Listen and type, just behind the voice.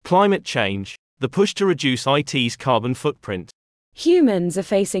Climate change, the push to reduce IT's carbon footprint. Humans are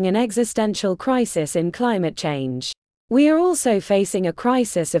facing an existential crisis in climate change. We are also facing a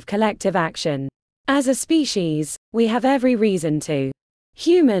crisis of collective action. As a species, we have every reason to.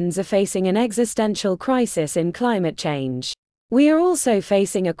 Humans are facing an existential crisis in climate change. We are also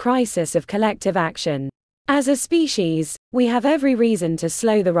facing a crisis of collective action. As a species, we have every reason to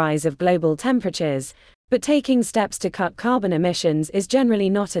slow the rise of global temperatures, but taking steps to cut carbon emissions is generally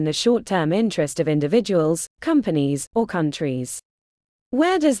not in the short-term interest of individuals, companies, or countries.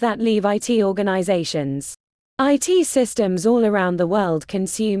 Where does that leave IT organizations? IT systems all around the world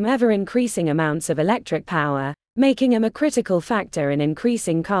consume ever-increasing amounts of electric power, making them a critical factor in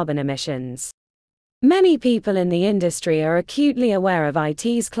increasing carbon emissions. Many people in the industry are acutely aware of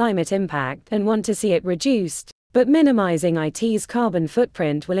IT's climate impact and want to see it reduced, but minimizing IT's carbon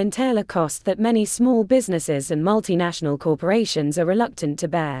footprint will entail a cost that many small businesses and multinational corporations are reluctant to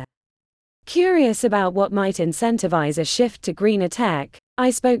bear. Curious about what might incentivize a shift to greener tech, I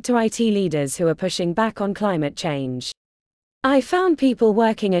spoke to IT leaders who are pushing back on climate change. I found people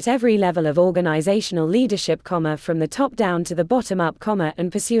working at every level of organizational leadership, from the top down to the bottom up,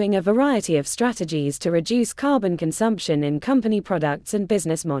 and pursuing a variety of strategies to reduce carbon consumption in company products and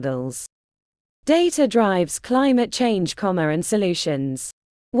business models. Data drives climate change, and solutions.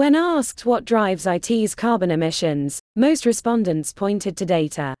 When asked what drives IT's carbon emissions, most respondents pointed to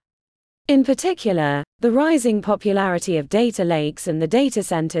data. In particular, the rising popularity of data lakes and the data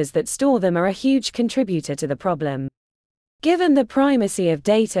centers that store them are a huge contributor to the problem. Given the primacy of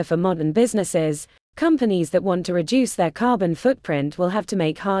data for modern businesses, companies that want to reduce their carbon footprint will have to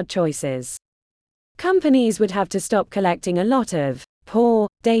make hard choices. Companies would have to stop collecting a lot of poor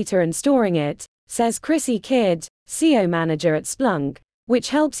data and storing it, says Chrissy Kidd, CEO manager at Splunk, which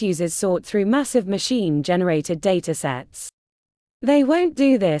helps users sort through massive machine-generated datasets. They won't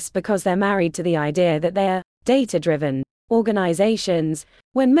do this because they're married to the idea that they are data-driven organizations,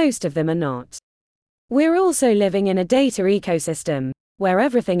 when most of them are not. We're also living in a data ecosystem, where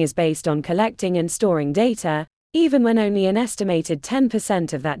everything is based on collecting and storing data, even when only an estimated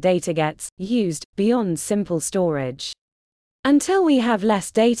 10% of that data gets used beyond simple storage. Until we have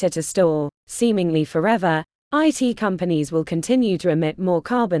less data to store, seemingly forever, IT companies will continue to emit more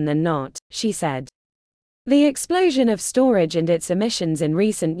carbon than not, she said. The explosion of storage and its emissions in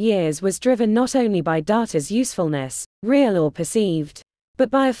recent years was driven not only by data's usefulness, real or perceived, but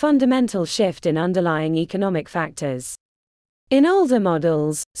by a fundamental shift in underlying economic factors. In older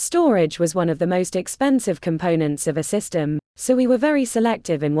models, storage was one of the most expensive components of a system, so we were very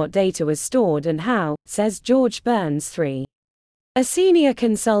selective in what data was stored and how, says George Burns III. A senior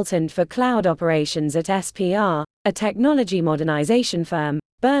consultant for cloud operations at SPR, a technology modernization firm.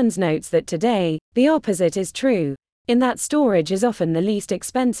 Burns notes that today, the opposite is true, in that storage is often the least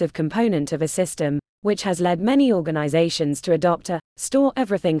expensive component of a system, which has led many organizations to adopt a store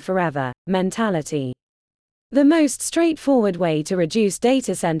everything forever mentality. The most straightforward way to reduce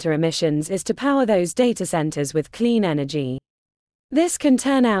data center emissions is to power those data centers with clean energy. This can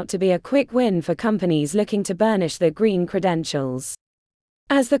turn out to be a quick win for companies looking to burnish their green credentials.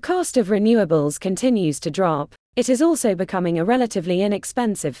 As the cost of renewables continues to drop, it is also becoming a relatively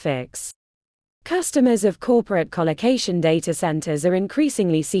inexpensive fix. Customers of corporate colocation data centers are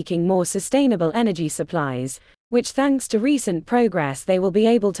increasingly seeking more sustainable energy supplies, which thanks to recent progress they will be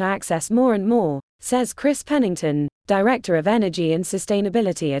able to access more and more, says Chris Pennington, Director of Energy and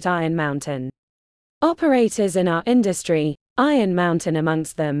Sustainability at Iron Mountain. Operators in our industry, Iron Mountain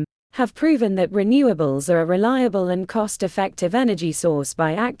amongst them, have proven that renewables are a reliable and cost-effective energy source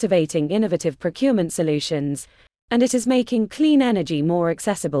by activating innovative procurement solutions, and it is making clean energy more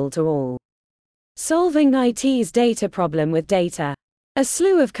accessible to all. Solving IT's data problem with data. A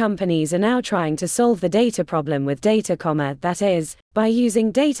slew of companies are now trying to solve the data problem with data, that is, by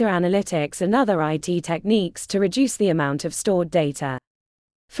using data analytics and other IT techniques to reduce the amount of stored data.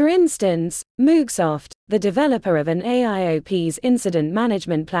 For instance, Moogsoft, the developer of an AIOps incident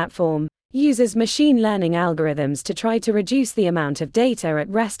management platform, uses machine learning algorithms to try to reduce the amount of data at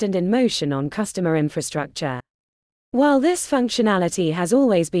rest and in motion on customer infrastructure. While this functionality has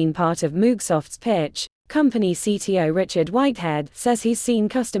always been part of Moogsoft's pitch, company CTO Richard Whitehead says he's seen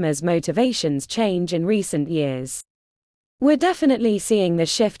customers' motivations change in recent years. We're definitely seeing the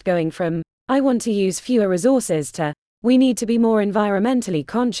shift going from, I want to use fewer resources to, we need to be more environmentally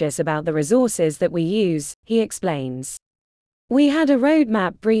conscious about the resources that we use, he explains. We had a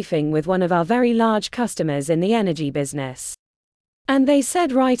roadmap briefing with one of our very large customers in the energy business. And they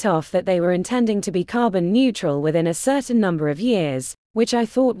said right off that they were intending to be carbon neutral within a certain number of years, which I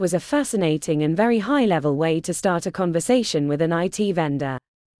thought was a fascinating and very high-level way to start a conversation with an IT vendor.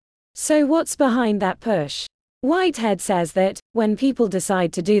 So what's behind that push? Whitehead says that, when people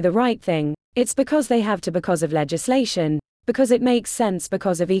decide to do the right thing, it's because they have to, because of legislation, because it makes sense,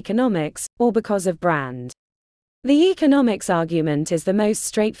 because of economics, or because of brand. The economics argument is the most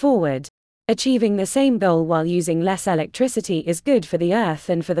straightforward. Achieving the same goal while using less electricity is good for the earth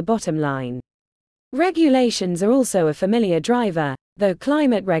and for the bottom line. Regulations are also a familiar driver, though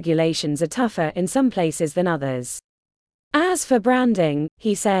climate regulations are tougher in some places than others. As for branding,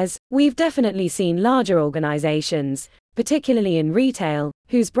 he says, we've definitely seen larger organizations, particularly in retail,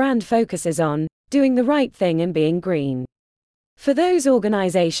 whose brand focuses on doing the right thing and being green. For those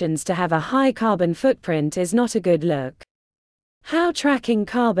organizations to have a high carbon footprint is not a good look. How tracking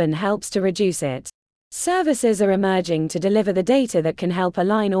carbon helps to reduce it. Services are emerging to deliver the data that can help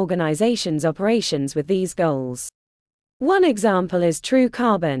align organizations' operations with these goals. One example is True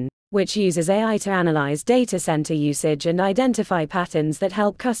Carbon, which uses AI to analyze data center usage and identify patterns that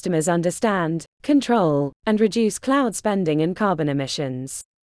help customers understand, control, and reduce cloud spending and carbon emissions.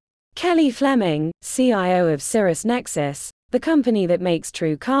 Kelly Fleming, CIO of Cirrus Nexus, the company that makes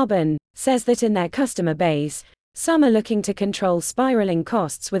True Carbon, says that in their customer base, some are looking to control spiraling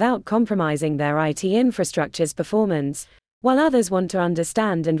costs without compromising their IT infrastructure's performance, while others want to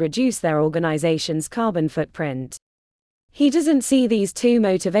understand and reduce their organization's carbon footprint. He doesn't see these two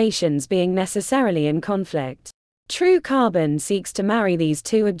motivations being necessarily in conflict. True Carbon seeks to marry these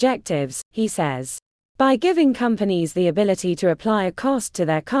two objectives, he says. By giving companies the ability to apply a cost to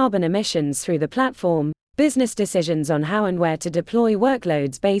their carbon emissions through the platform, business decisions on how and where to deploy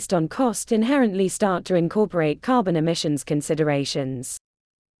workloads based on cost inherently start to incorporate carbon emissions considerations.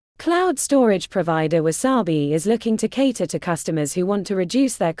 Cloud storage provider Wasabi is looking to cater to customers who want to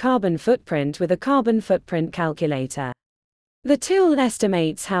reduce their carbon footprint with a carbon footprint calculator. The tool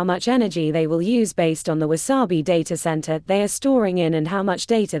estimates how much energy they will use based on the Wasabi data center they are storing in and how much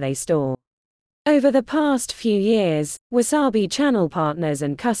data they store. Over the past few years, Wasabi channel partners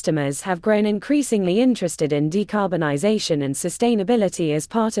and customers have grown increasingly interested in decarbonization and sustainability as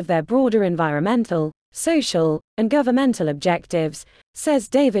part of their broader environmental, social, and governmental objectives, says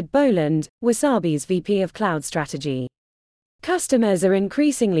David Boland, Wasabi's VP of Cloud Strategy. Customers are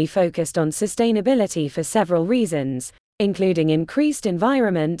increasingly focused on sustainability for several reasons, including increased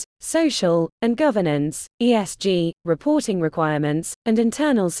environment, social, and governance, ESG, reporting requirements, and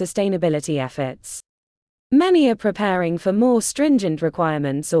internal sustainability efforts. Many are preparing for more stringent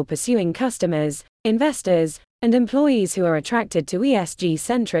requirements or pursuing customers, investors, and employees who are attracted to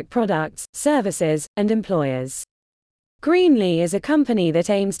ESG-centric products, services, and employers. Greenly is a company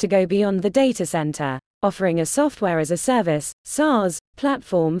that aims to go beyond the data center, offering a software as a service, SaaS,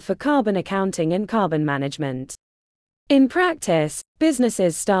 platform for carbon accounting and carbon management. In practice,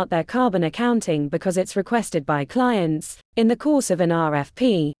 businesses start their carbon accounting because it's requested by clients, in the course of an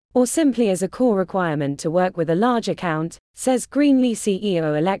RFP, or simply as a core requirement to work with a large account, says Greenly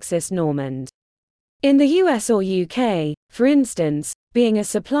CEO Alexis Normand. In the US or UK, for instance, being a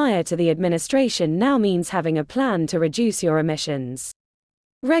supplier to the administration now means having a plan to reduce your emissions.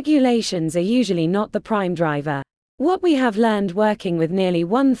 Regulations are usually not the prime driver. What we have learned working with nearly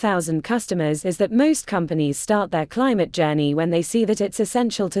 1,000 customers is that most companies start their climate journey when they see that it's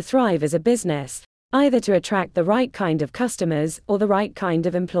essential to thrive as a business, either to attract the right kind of customers or the right kind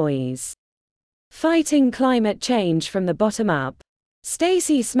of employees. Fighting climate change from the bottom up.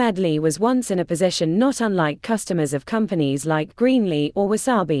 Stacey Smedley was once in a position not unlike customers of companies like Greenly or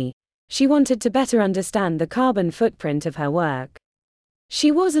Wasabi. She wanted to better understand the carbon footprint of her work. She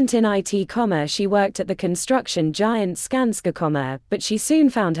wasn't in IT, she worked at the construction giant Skanska, but she soon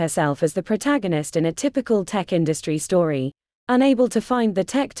found herself as the protagonist in a typical tech industry story. Unable to find the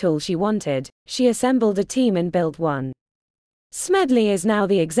tech tool she wanted, she assembled a team and built one. Smedley is now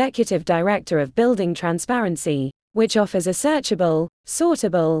the executive director of Building Transparency, which offers a searchable,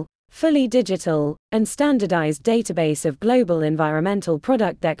 sortable, fully digital, and standardized database of global environmental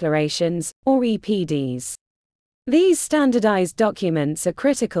product declarations, or EPDs. These standardized documents are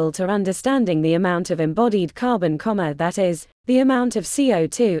critical to understanding the amount of embodied carbon, that is, the amount of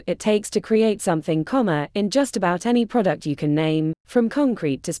CO2 it takes to create something, in just about any product you can name, from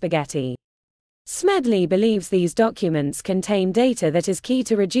concrete to spaghetti. Smedley believes these documents contain data that is key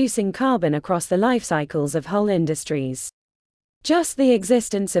to reducing carbon across the life cycles of whole industries. Just the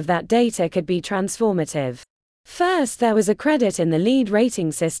existence of that data could be transformative. First, there was a credit in the lead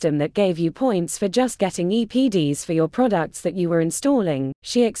rating system that gave you points for just getting EPDs for your products that you were installing,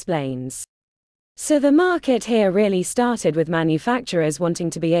 she explains. So the market here really started with manufacturers wanting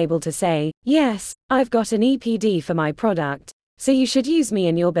to be able to say, yes, I've got an EPD for my product, so you should use me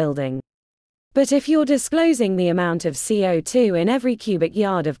in your building. But if you're disclosing the amount of CO2 in every cubic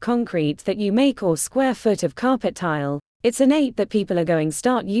yard of concrete that you make or square foot of carpet tile, it's innate that people are going to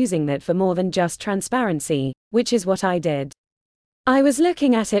start using that for more than just transparency, which is what I did. I was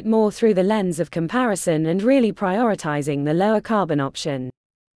looking at it more through the lens of comparison and really prioritizing the lower carbon option.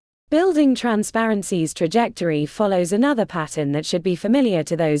 Building transparency's trajectory follows another pattern that should be familiar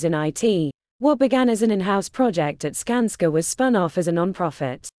to those in IT. What began as an in-house project at Skanska was spun off as a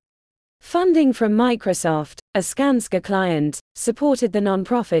non-profit. Funding from Microsoft, a Skanska client, supported the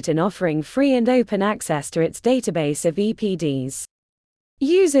non-profit in offering free and open access to its database of EPDs.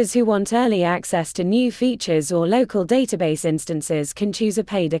 Users who want early access to new features or local database instances can choose a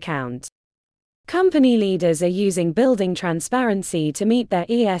paid account. Company leaders are using building transparency to meet their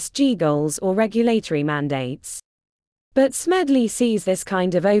ESG goals or regulatory mandates. But Smedley sees this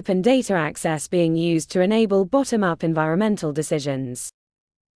kind of open data access being used to enable bottom-up environmental decisions.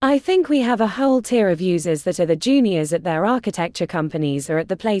 I think we have a whole tier of users that are the juniors at their architecture companies or at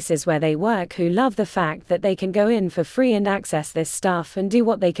the places where they work who love the fact that they can go in for free and access this stuff and do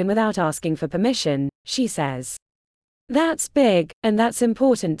what they can without asking for permission, she says. That's big, and that's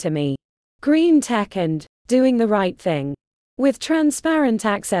important to me. Green tech and doing the right thing. With transparent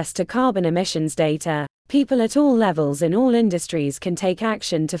access to carbon emissions data, people at all levels in all industries can take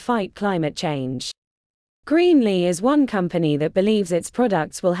action to fight climate change. Greenly is one company that believes its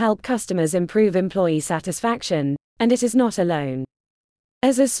products will help customers improve employee satisfaction, and it is not alone.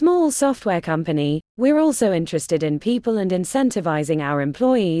 As a small software company, we're also interested in people and incentivizing our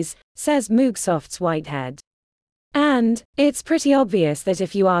employees, says Moogsoft's Whitehead. And it's pretty obvious that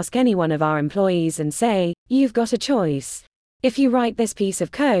if you ask any one of our employees and say, you've got a choice. If you write this piece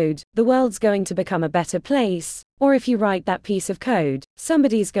of code, the world's going to become a better place, or if you write that piece of code,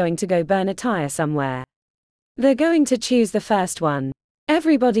 somebody's going to go burn a tire somewhere. They're going to choose the first one.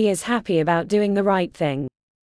 Everybody is happy about doing the right thing.